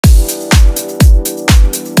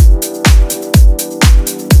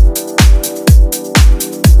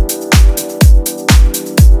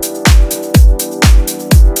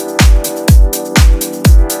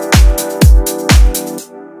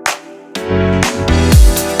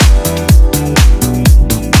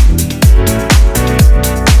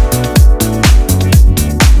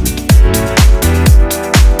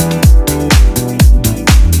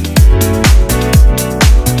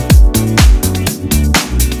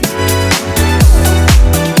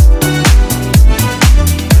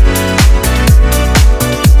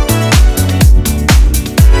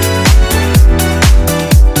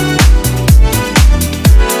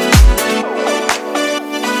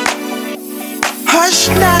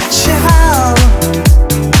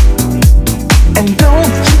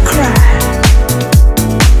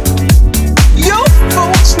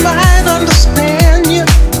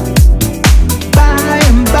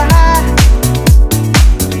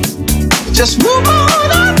Just move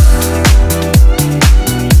on up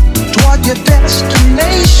toward your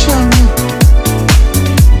destination.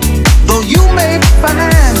 Though you may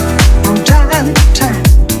find from time to time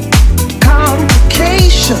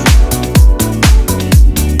complication.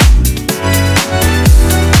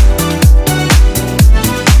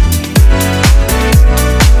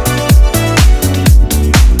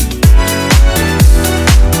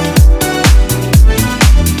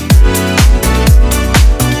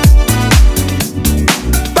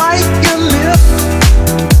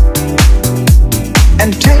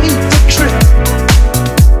 And take the trip.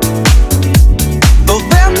 Though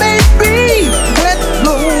there may be wet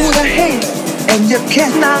road ahead and you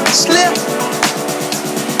cannot slip,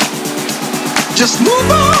 just move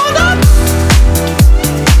on up.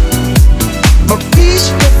 For peace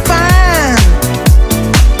to find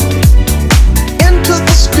into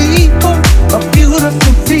the steeple of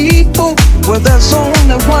beautiful people where there's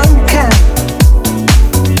only one kind.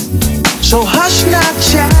 So hush now,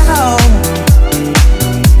 child,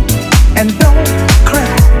 and don't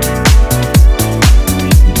cry.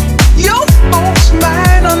 Your folks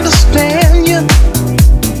might understand you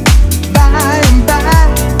by and by.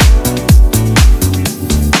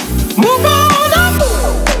 Move on up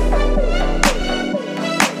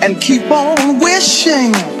and keep on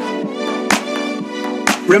wishing.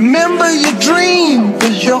 Remember your dream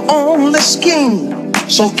is your only scheme,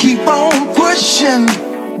 so keep on pushing.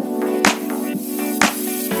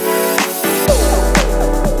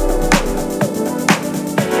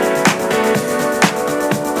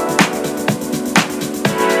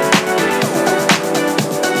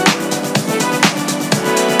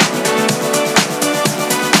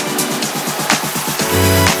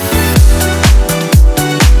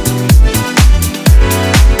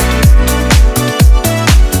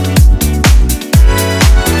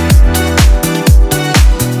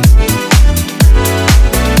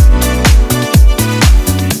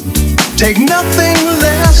 Take nothing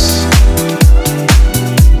less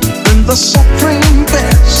than the supreme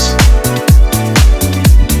best.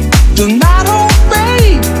 Do not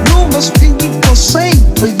obey rumors people say,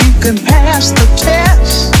 but you can pass the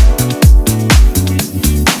test.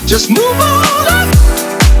 Just move on up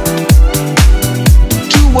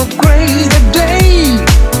to a greater day.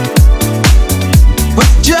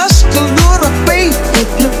 With just a little faith, if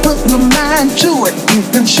you put your mind to it, you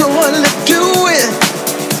can surely do it.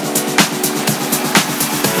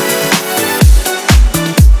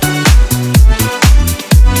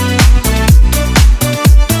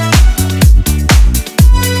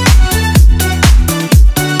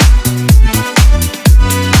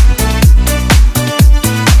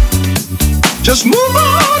 Just move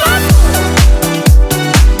on.